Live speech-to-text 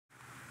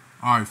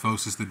Alright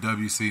folks, it's the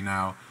WC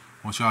now.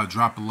 I want y'all to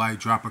drop a like,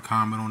 drop a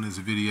comment on this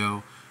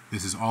video.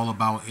 This is all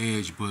about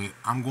Edge, but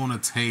I'm going to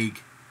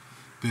take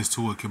this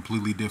to a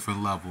completely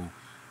different level.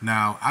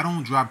 Now, I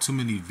don't drop too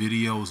many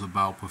videos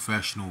about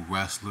professional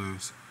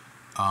wrestlers,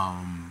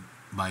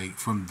 like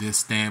from this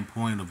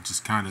standpoint of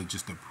just kind of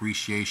just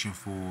appreciation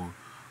for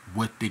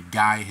what the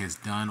guy has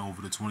done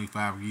over the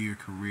 25-year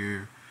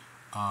career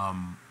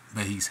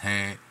that he's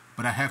had.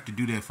 But I have to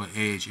do that for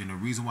Edge, and the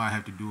reason why I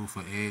have to do it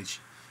for Edge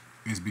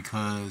is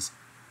because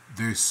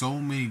there's so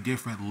many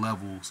different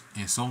levels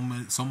and so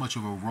much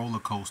of a roller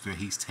coaster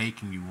he's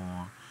taking you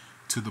on,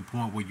 to the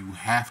point where you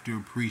have to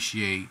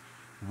appreciate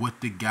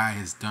what the guy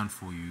has done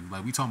for you.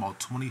 Like, we talking about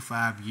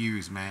 25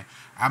 years, man.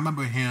 I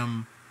remember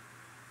him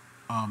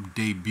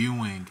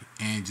debuting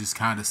and just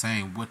kind of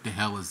saying, "What the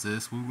hell is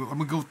this?" I'm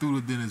gonna go through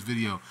it in this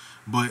video,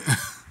 but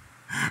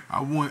I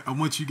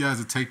want you guys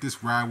to take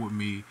this ride with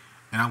me,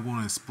 and I'm going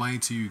to explain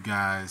to you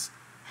guys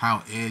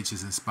how Edge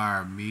has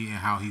inspired me and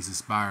how he's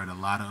inspired a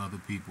lot of other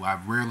people. I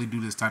rarely do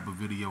this type of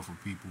video for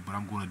people, but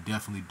I'm going to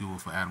definitely do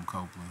it for Adam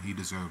Copeland. He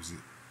deserves it.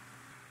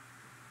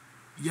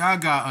 Y'all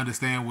gotta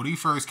understand, when he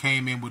first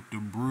came in with the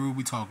Brood,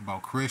 we talked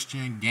about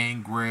Christian,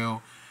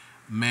 Gangrel.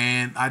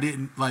 Man, I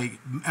didn't like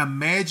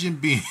imagine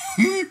being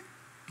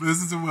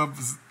listen to what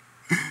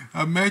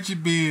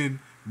imagine being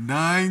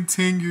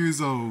 9-10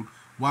 years old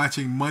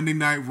watching Monday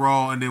Night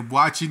Raw and then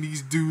watching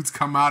these dudes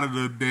come out of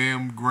the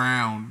damn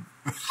ground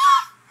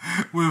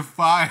with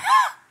fire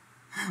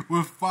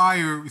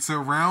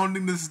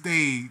surrounding the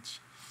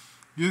stage.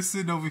 You're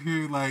sitting over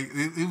here like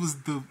it was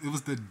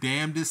the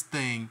damnedest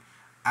thing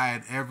I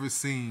had ever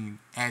seen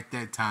at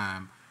that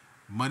time.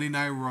 Monday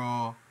Night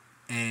Raw,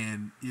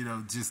 and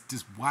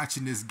just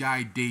watching this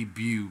guy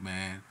debut,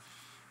 man.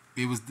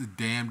 It was the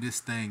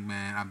damnedest thing,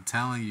 man. I'm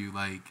telling you,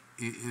 like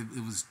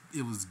it was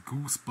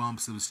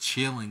goosebumps. It was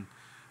chilling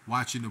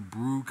watching the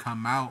Brood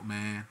come out,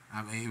 man.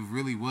 I mean, it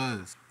really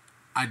was.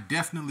 I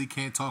definitely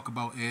can't talk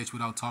about Edge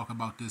without talking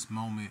about this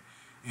moment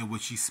in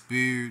which he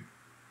speared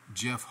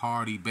Jeff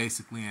Hardy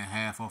basically in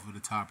half off of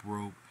the top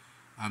rope.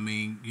 I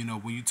mean,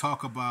 when you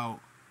talk about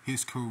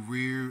his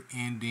career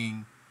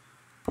ending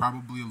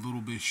probably a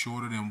little bit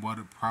shorter than what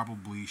it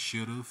probably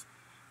should have,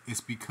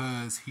 it's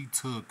because he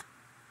took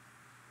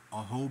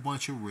a whole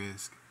bunch of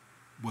risk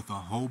with a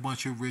whole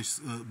bunch of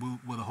risk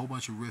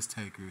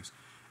takers.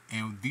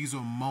 And these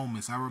are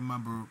moments. I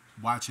remember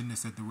watching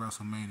this at the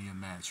WrestleMania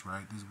match,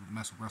 right? This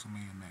was a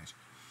WrestleMania match.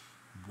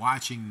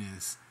 Watching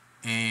this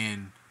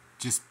and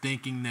just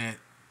thinking that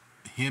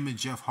him and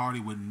Jeff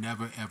Hardy would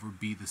never ever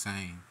be the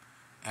same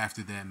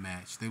after that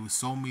match. There was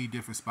so many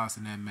different spots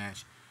in that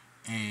match,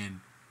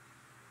 and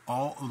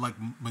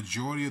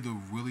majority of the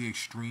really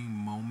extreme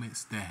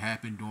moments that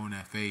happened during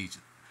that phase,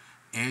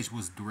 Edge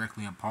was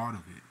directly a part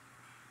of it.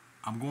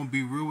 I'm gonna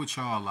be real with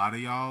y'all. A lot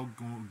of y'all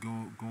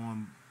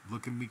going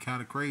look at me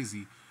kind of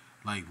crazy.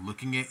 Like,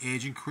 looking at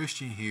Edge and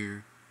Christian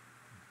here,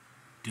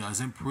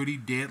 doesn't Pretty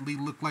Deadly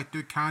look like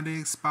they're kind of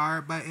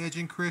inspired by Edge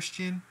and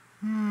Christian?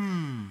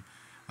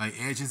 Like,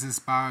 Edge has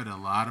inspired a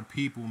lot of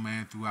people,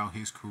 man, throughout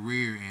his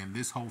career, and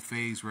this whole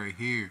phase right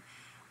here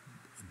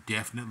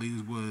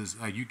definitely was,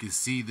 you can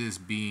see this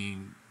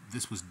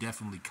was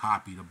definitely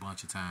copied a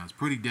bunch of times.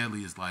 Pretty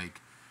Deadly is like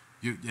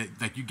you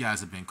guys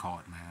have been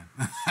caught, man.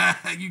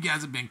 You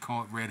guys have been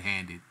caught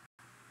red-handed.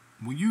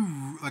 When you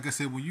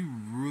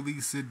really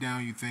sit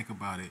down, you think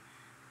about it,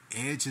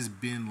 Edge has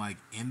been like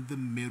in the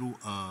middle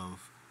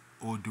of,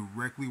 or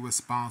directly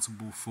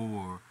responsible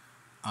for,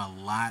 a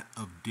lot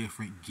of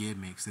different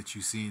gimmicks that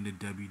you see in the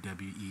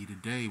WWE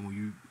today.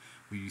 When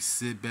you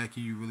sit back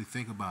and you really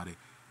think about it,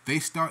 they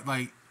start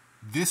like,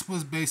 this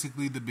was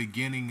basically the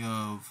beginning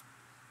of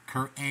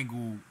Kurt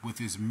Angle with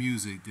his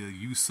music, the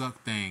 "You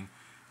Suck" thing.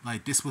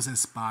 Like, this was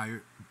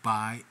inspired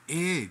by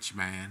Edge,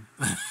 man.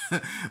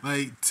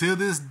 Like, to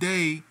this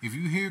day, if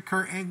you hear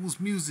Kurt Angle's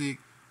music,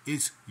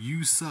 it's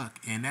 "You Suck,"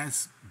 and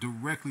that's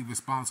directly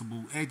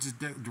responsible. Edge is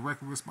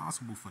directly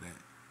responsible for that.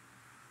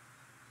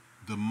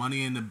 The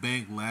Money in the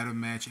Bank ladder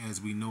match as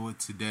we know it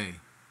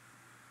today.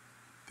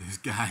 This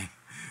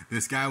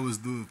guy was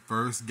the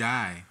first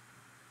guy,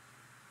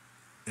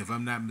 if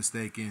I'm not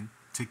mistaken,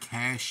 to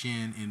cash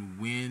in and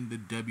win the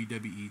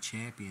WWE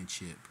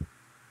Championship.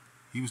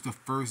 He was the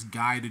first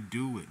guy to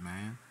do it,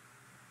 man.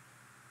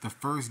 The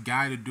first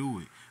guy to do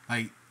it.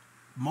 Like,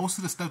 most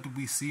of the stuff that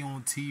we see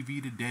on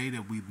TV today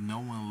that we know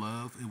and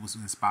love, it was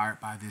inspired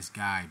by this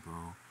guy,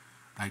 bro.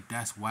 Like,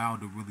 that's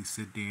wild to really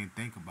sit there and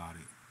think about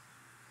it.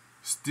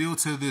 Still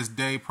to this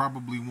day,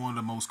 probably one of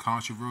the most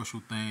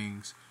controversial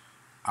things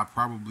I've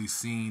probably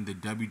seen the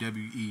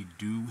WWE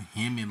do,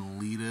 him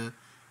and Lita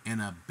in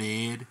a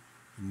bed,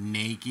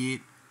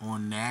 naked,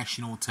 on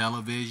national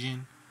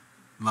television.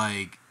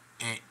 Like,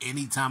 at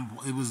any time,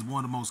 it was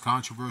one of the most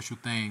controversial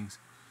things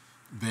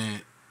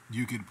that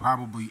you could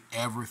probably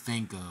ever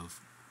think of.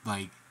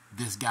 Like,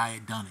 this guy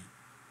had done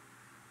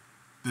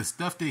it. The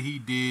stuff that he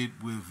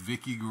did with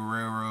Vicky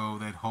Guerrero,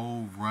 that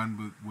whole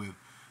run with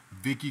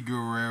Vicky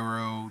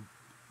Guerrero,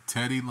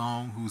 Teddy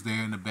Long, who's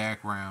there in the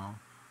background,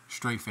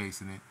 straight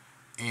facing it,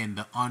 and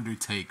The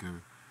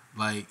Undertaker.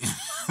 Like,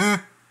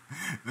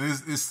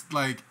 it's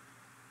like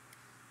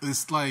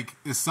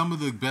it's some of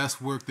the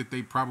best work that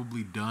they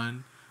probably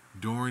done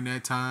during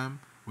that time.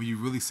 When you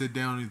really sit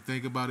down and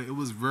think about it, it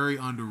was very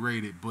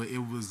underrated. But it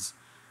was,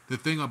 the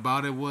thing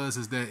about it was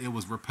is that it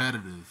was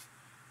repetitive,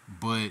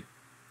 but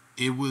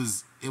it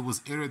was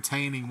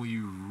entertaining when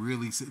you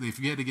really if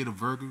you had to get a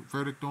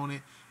verdict on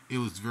it, it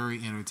was very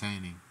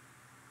entertaining.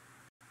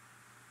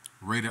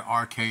 Rated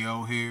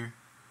RKO here,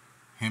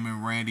 him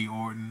and Randy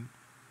Orton,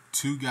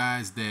 two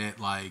guys that,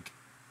 like,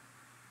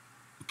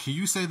 can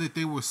you say that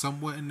they were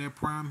somewhat in their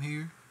prime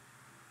here?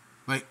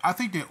 Like, I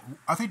think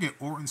that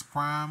Orton's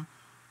prime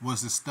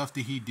was the stuff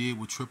that he did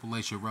with Triple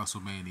H at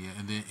WrestleMania,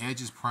 and then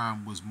Edge's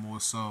prime was more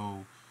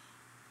so,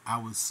 I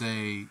would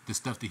say, the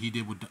stuff that he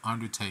did with The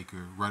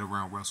Undertaker right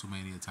around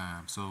WrestleMania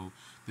time. So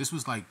this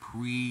was like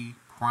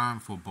pre-prime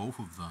for both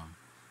of them.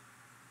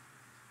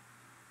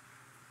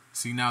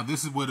 See, now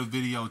this is where the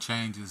video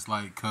changes,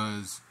 like,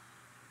 cause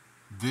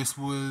this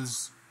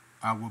was,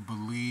 I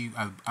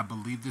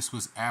believe this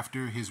was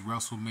after his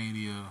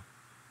WrestleMania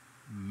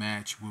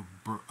match with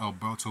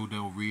Alberto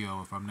Del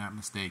Rio, if I'm not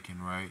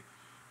mistaken, right?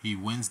 He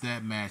wins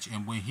that match,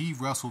 and when he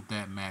wrestled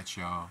that match,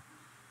 y'all,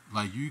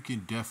 like, you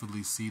can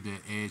definitely see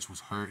that Edge was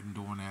hurting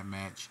during that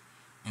match.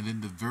 And then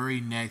the very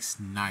next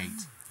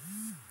night,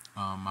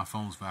 my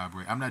phone's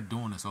vibrating. I'm not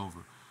doing this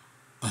over.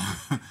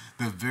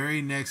 The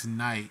very next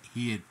night,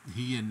 he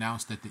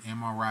announced that the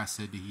MRI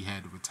said that he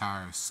had to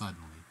retire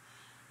suddenly,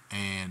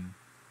 and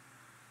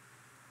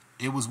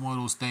it was one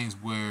of those things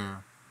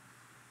where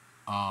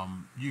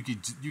you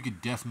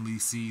could definitely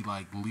see,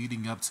 like,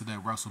 leading up to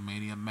that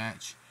WrestleMania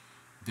match,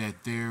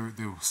 that there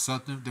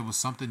was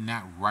something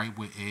not right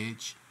with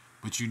Edge,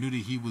 but you knew that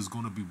he was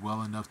going to be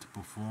well enough to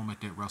perform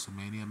at that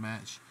WrestleMania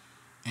match.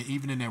 And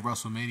even in that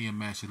WrestleMania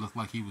match, it looked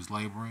like he was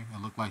laboring.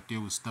 It looked like there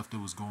was stuff that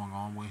was going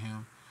on with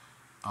him.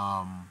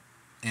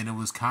 And it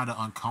was kind of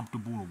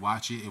uncomfortable to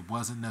watch it. It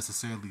wasn't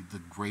necessarily the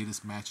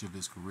greatest match of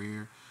his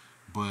career,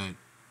 but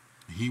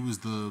he was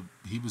the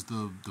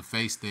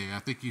face there. I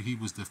think he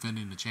was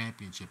defending the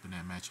championship in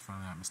that match, if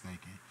I'm not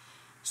mistaken.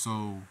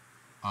 So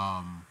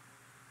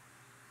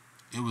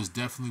it was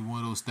definitely one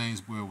of those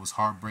things where it was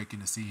heartbreaking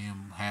to see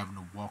him having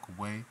to walk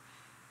away.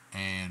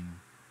 And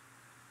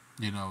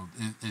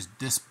it's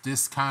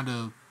this part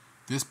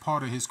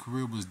of his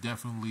career was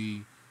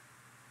definitely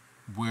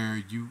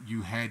where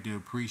you had to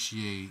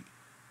appreciate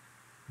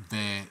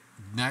that,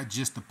 not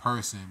just the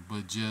person,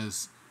 but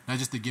not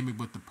just the gimmick,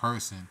 but the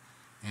person,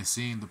 and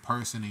seeing the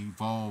person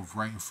evolve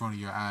right in front of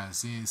your eyes,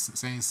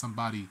 seeing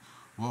somebody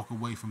walk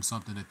away from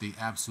something that they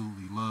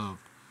absolutely loved,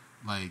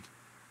 like,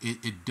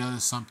 it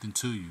does something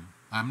to you.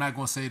 I'm not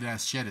going to say that I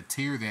shed a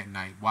tear that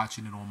night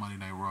watching it on Monday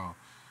Night Raw,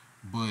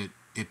 but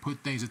it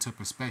put things into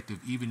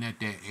perspective, even at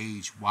that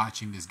age,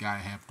 watching this guy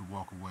have to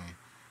walk away.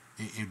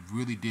 It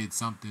really did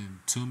something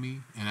to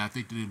me, and I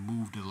think that it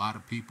moved a lot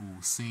of people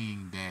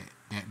seeing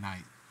that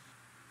night.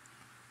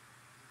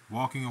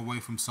 Walking away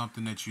from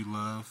something that you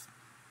love,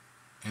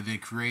 and then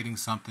creating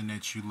something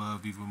that you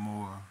love even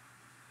more.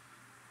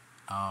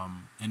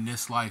 In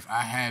this life,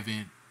 I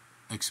haven't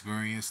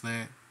experienced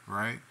that,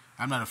 right?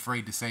 I'm not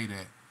afraid to say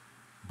that,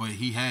 but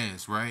he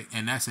has, right?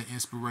 And that's an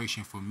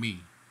inspiration for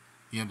me.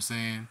 You know what I'm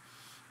saying?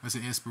 That's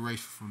an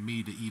inspiration for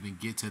me to even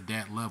get to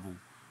that level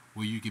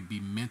where you can be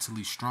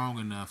mentally strong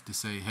enough to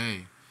say,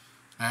 hey,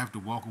 I have to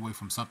walk away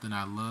from something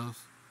I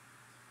love,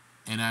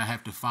 and I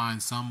have to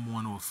find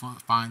someone or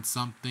find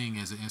something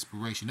as an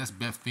inspiration. That's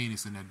Beth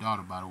Phoenix and their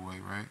daughter, by the way,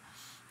 right?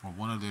 Or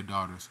one of their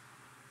daughters.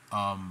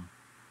 And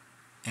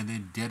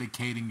then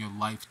dedicating your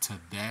life to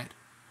that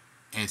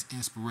as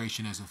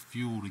inspiration, as a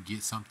fuel to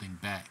get something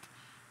back.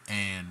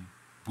 And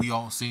we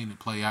all seen it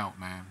play out,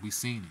 man. We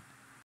seen it.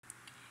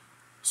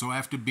 So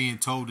after being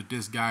told that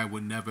this guy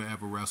would never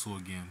ever wrestle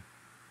again,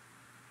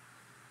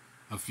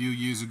 a few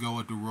years ago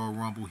at the Royal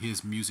Rumble,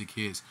 his music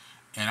hits.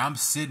 And I'm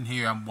sitting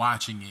here, I'm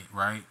watching it,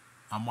 right?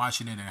 I'm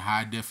watching it in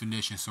high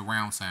definition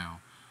surround sound.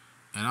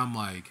 And I'm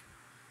like,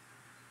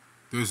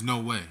 there's no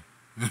way.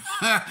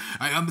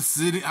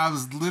 I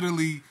was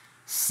literally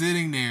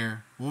sitting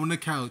there on the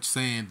couch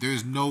saying,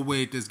 there's no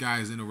way this guy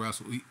is going to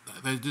wrestle.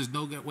 There's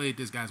no way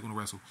this guy's going to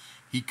wrestle.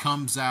 He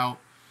comes out,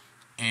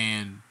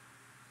 and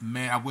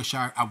man, I wish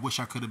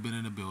I could have been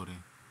in the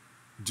building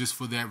just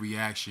for that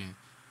reaction,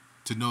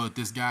 to know that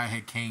this guy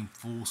had came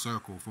full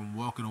circle from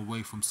walking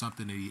away from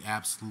something that he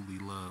absolutely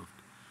loved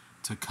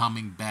to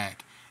coming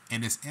back.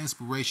 And it's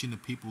inspiration to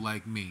people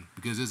like me,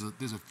 because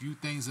there's a few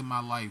things in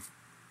my life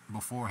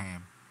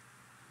beforehand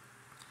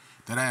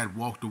that I had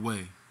walked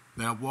away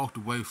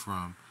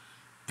from,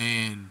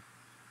 and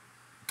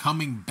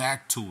coming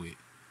back to it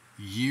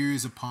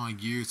years upon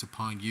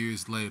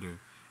years later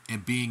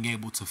and being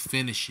able to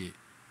finish it.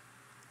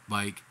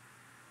 Like,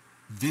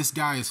 this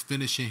guy is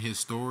finishing his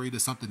story.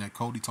 That's something that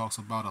Cody talks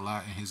about a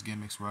lot in his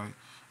gimmicks, right?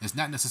 It's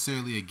not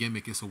necessarily a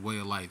gimmick, it's a way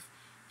of life.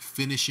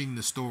 Finishing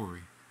the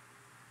story.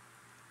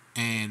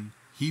 And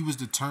he was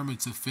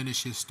determined to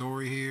finish his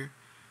story here.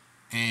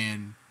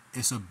 And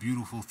it's a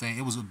beautiful thing.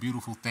 It was a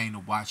beautiful thing to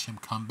watch him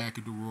come back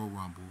at the Royal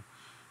Rumble,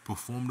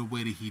 perform the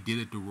way that he did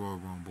at the Royal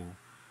Rumble.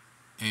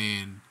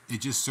 And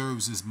it just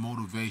serves as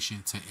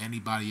motivation to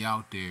anybody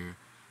out there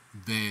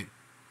that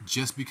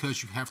just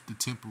because you have to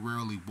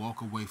temporarily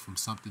walk away from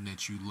something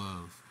that you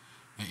love,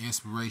 an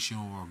inspiration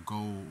or a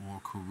goal or a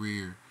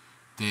career,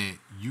 that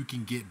you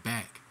can get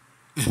back.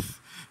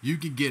 You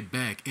can get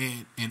back.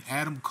 And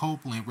Adam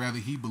Copeland, whether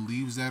he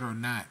believes that or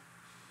not,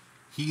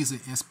 he's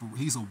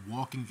a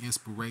walking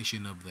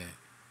inspiration of that.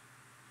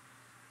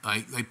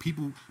 Like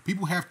people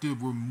have to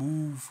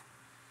remove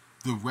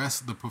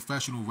the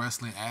professional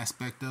wrestling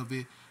aspect of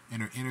it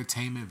and the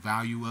entertainment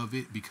value of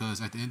it,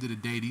 because at the end of the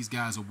day, these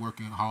guys are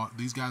working hard.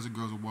 These guys and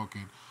girls are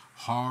working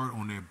hard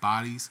on their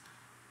bodies.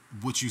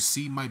 What you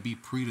see might be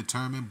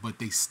predetermined, but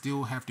they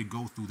still have to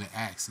go through the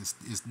acts.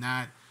 It's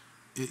not,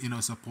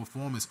 it's a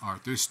performance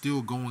art. They're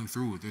still going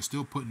through it. They're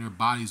still putting their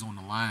bodies on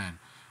the line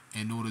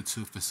in order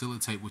to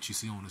facilitate what you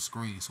see on the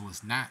screen. So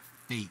it's not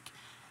fake.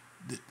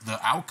 The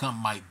outcome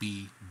might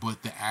be,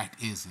 but the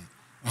act isn't.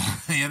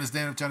 You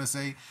understand what I'm trying to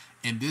say?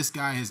 And this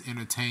guy has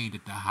entertained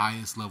at the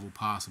highest level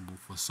possible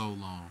for so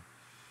long.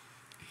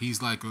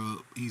 He's like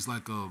a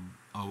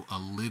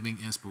living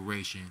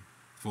inspiration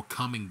for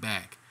coming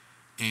back.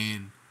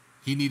 And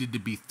he needed to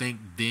be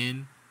thanked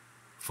then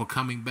for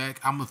coming back.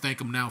 I'm going to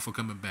thank him now for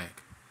coming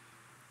back.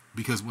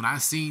 Because when I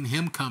seen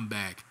him come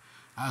back,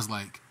 I was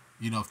like,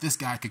 if this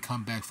guy could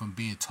come back from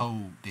being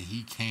told that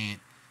he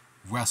can't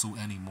wrestle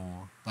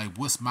anymore, like,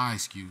 what's my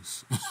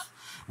excuse?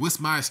 What's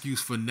my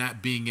excuse for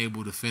not being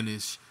able to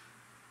finish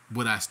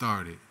what I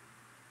started?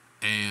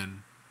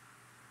 And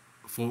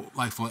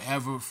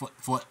forever,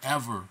 for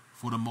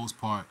the most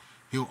part,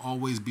 he'll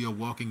always be a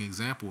walking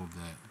example of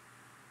that.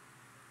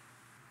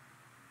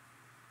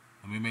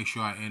 Let me make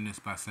sure I end this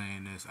by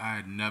saying this. I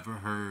had never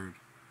heard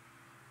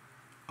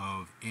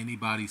of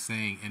anybody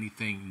saying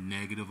anything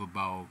negative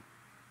about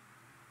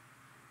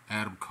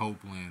Adam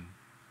Copeland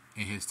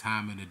in his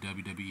time in the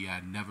WWE.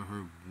 I never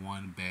heard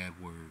one bad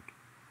word.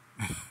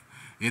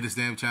 You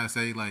understand what I'm trying to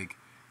say? Like,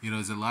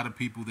 there's a lot of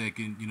people that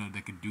can,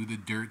 that can do the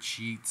dirt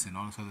sheets and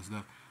all this other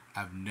stuff.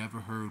 I've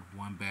never heard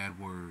one bad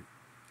word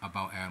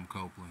about Adam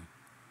Copeland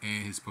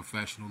and his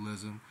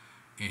professionalism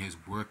and his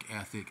work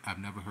ethic. I've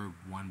never heard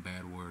one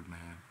bad word,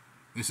 man.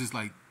 This is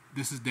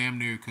damn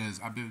near,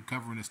 because I've been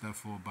covering this stuff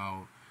for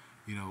about,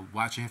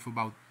 watching him for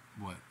about,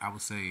 I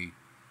would say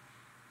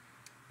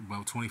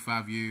about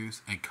 25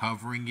 years, and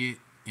covering it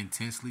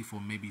intensely for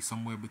maybe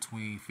somewhere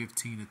between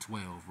 15 to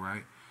 12,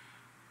 right?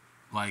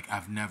 Like,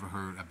 I've never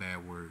heard a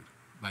bad word.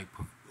 Like,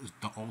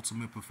 the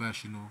ultimate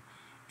professional.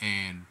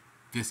 And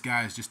this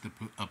guy is just the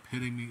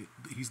epitome.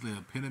 He's the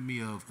epitome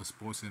of a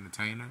sports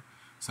entertainer.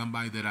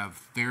 Somebody that I've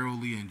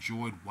thoroughly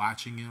enjoyed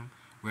watching him.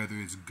 Whether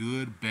it's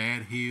good,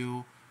 bad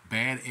heel,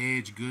 bad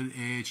edge, good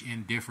edge,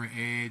 indifferent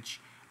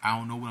edge, I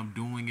don't know what I'm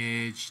doing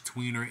edge,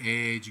 tweener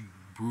edge,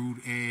 brood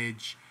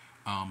edge,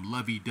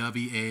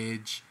 lovey-dovey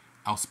edge,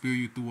 I'll spear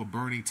you through a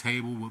burning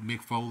table with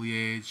Mick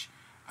Foley edge.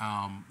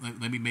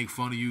 Let me make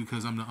fun of you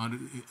because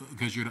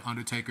because you're the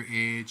Undertaker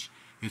edge.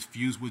 His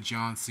fuse with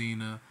John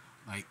Cena,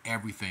 like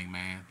everything,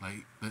 man.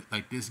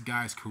 Like this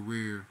guy's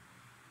career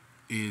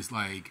is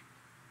like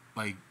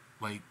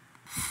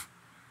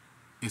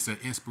it's an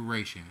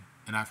inspiration,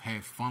 and I've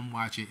had fun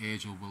watching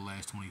Edge over the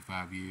last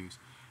 25 years.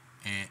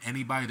 And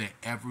anybody that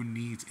ever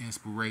needs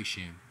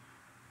inspiration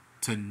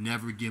to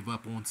never give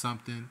up on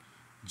something,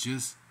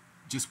 just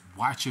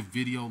watch a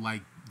video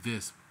like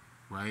this,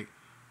 right?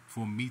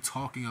 For me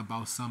talking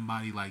about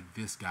somebody like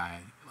this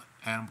guy,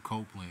 Adam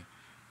Copeland,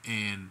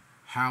 and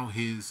how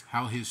his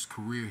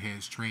career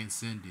has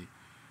transcended,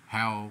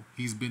 how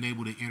he's been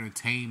able to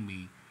entertain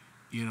me,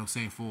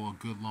 for a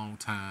good long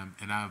time.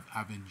 And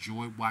I've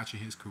enjoyed watching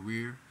his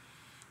career,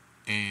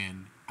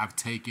 and I've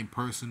taken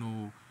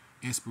personal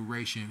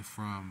inspiration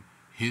from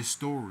his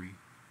story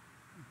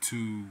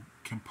to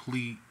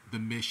complete the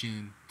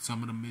mission,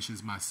 some of the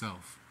missions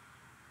myself.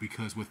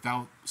 Because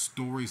without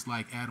stories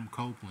like Adam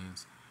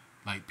Copeland's,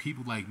 like,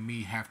 people like me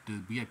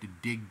we have to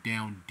dig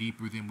down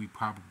deeper than we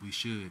probably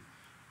should.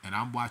 And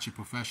I'm watching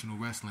professional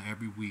wrestling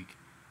every week,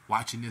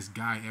 watching this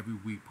guy every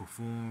week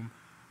perform,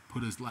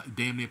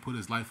 damn near put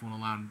his life on the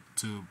line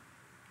to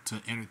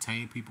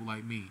entertain people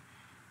like me.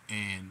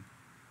 And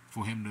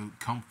for him to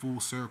come full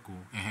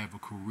circle and have a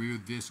career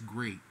this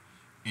great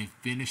and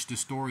finish the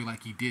story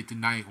like he did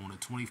tonight on the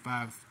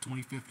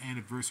 25th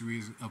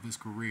anniversary of his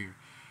career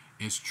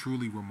is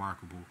truly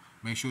remarkable.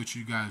 Make sure that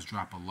you guys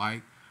drop a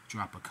like,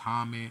 drop a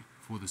comment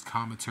for this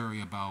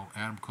commentary about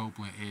Adam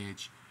Copeland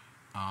Edge.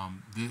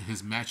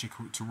 His match in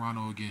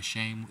Toronto against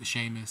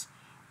Sheamus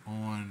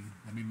on,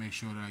 let me make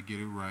sure that I get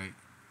it right,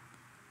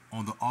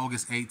 on the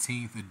August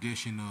 18th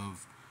edition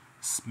of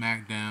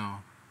SmackDown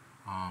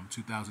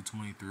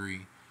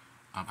 2023.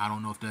 I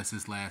don't know if that's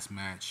his last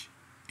match.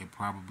 It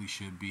probably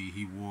should be.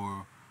 He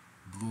wore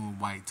blue and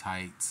white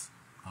tights.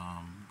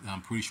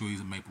 I'm pretty sure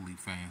he's a Maple Leaf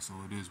fan, so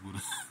it is what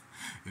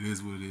it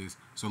is what it is.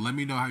 So let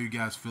me know how you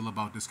guys feel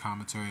about this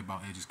commentary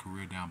about Edge's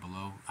career down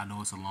below. I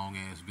know it's a long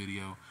ass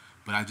video,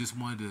 but I just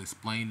wanted to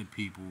explain to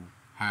people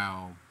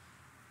how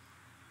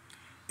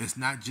it's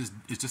not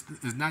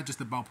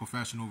just about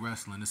professional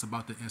wrestling. It's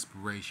about the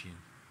inspiration.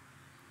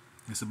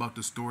 It's about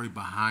the story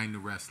behind the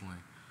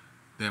wrestling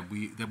that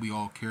we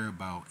all care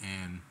about.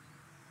 And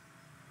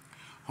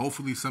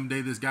hopefully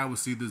someday this guy will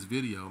see this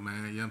video,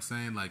 man. You know what I'm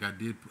saying? Like I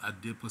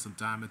did put some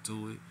time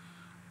into it.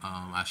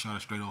 I shot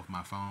it straight off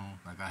my phone,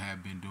 like I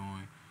have been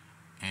doing.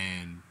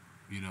 And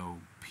you know,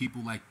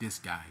 people like this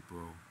guy,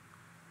 bro.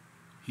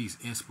 He's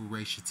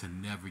inspiration to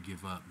never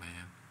give up,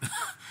 man.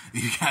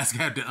 You guys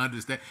got to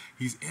understand.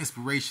 He's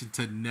inspiration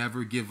to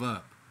never give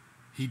up.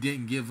 He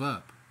didn't give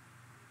up.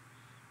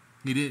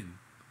 He didn't.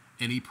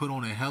 And he put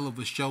on a hell of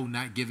a show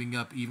not giving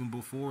up even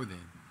before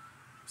then.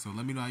 So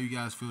let me know how you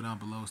guys feel down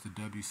below. It's the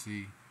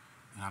WC.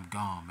 And I'm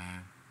gone,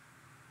 man.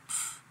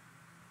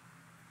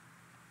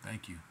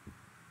 Thank you.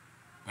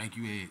 Thank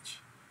you, Edge.